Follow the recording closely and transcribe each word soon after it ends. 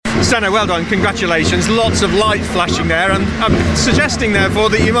Steno, well done, congratulations. Lots of light flashing there, and I'm suggesting therefore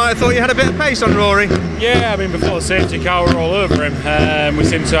that you might have thought you had a bit of pace on Rory. Yeah, I mean, before the safety car we were all over him. We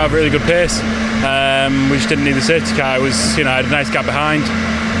seemed to have really good pace. We just didn't need the safety car. It was, I had a nice gap behind,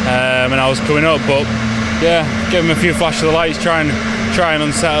 and I was coming up, but yeah, give him a few flashes of the lights, try and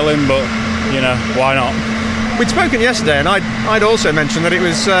unsettle him, but why not? We'd spoken yesterday, and I'd also mentioned that it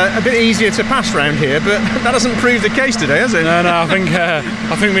was a bit easier to pass round here, but that doesn't prove the case today, has it? No, I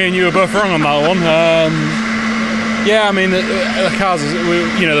think me and you were both wrong on that one. Yeah, I mean, the cars,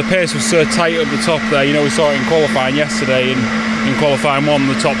 the pace was so tight at the top there. We saw it in qualifying yesterday. In qualifying 1,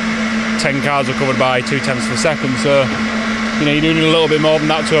 the top 10 cars were covered by 0.2 of a second. So, you do need a little bit more than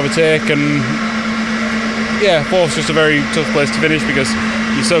that to overtake. And yeah, 4's just a very tough place to finish because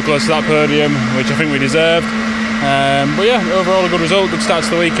you're so close to that podium, which I think we deserved. But yeah, overall a good result, good start to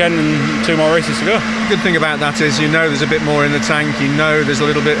the weekend, and 2 more races to go. Good thing about that is there's a bit more in the tank, there's a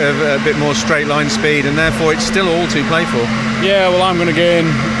little bit of a bit more straight line speed, and therefore it's still all to play for. Yeah, well, I'm going to gain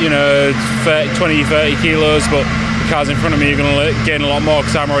 20-30 kilos, but the cars in front of me are going to gain a lot more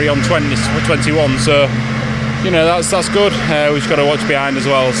because I'm already on 21, so that's good. We've just got to watch behind as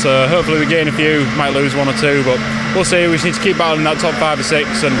well, so hopefully we gain a few, might lose 1 or 2, but we'll see. We just need to keep battling that top 5 or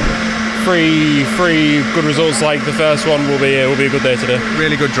 6, and three good results like the first one will be a good day today.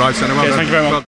 Really good drive, Steno. Well done. Thank you very much.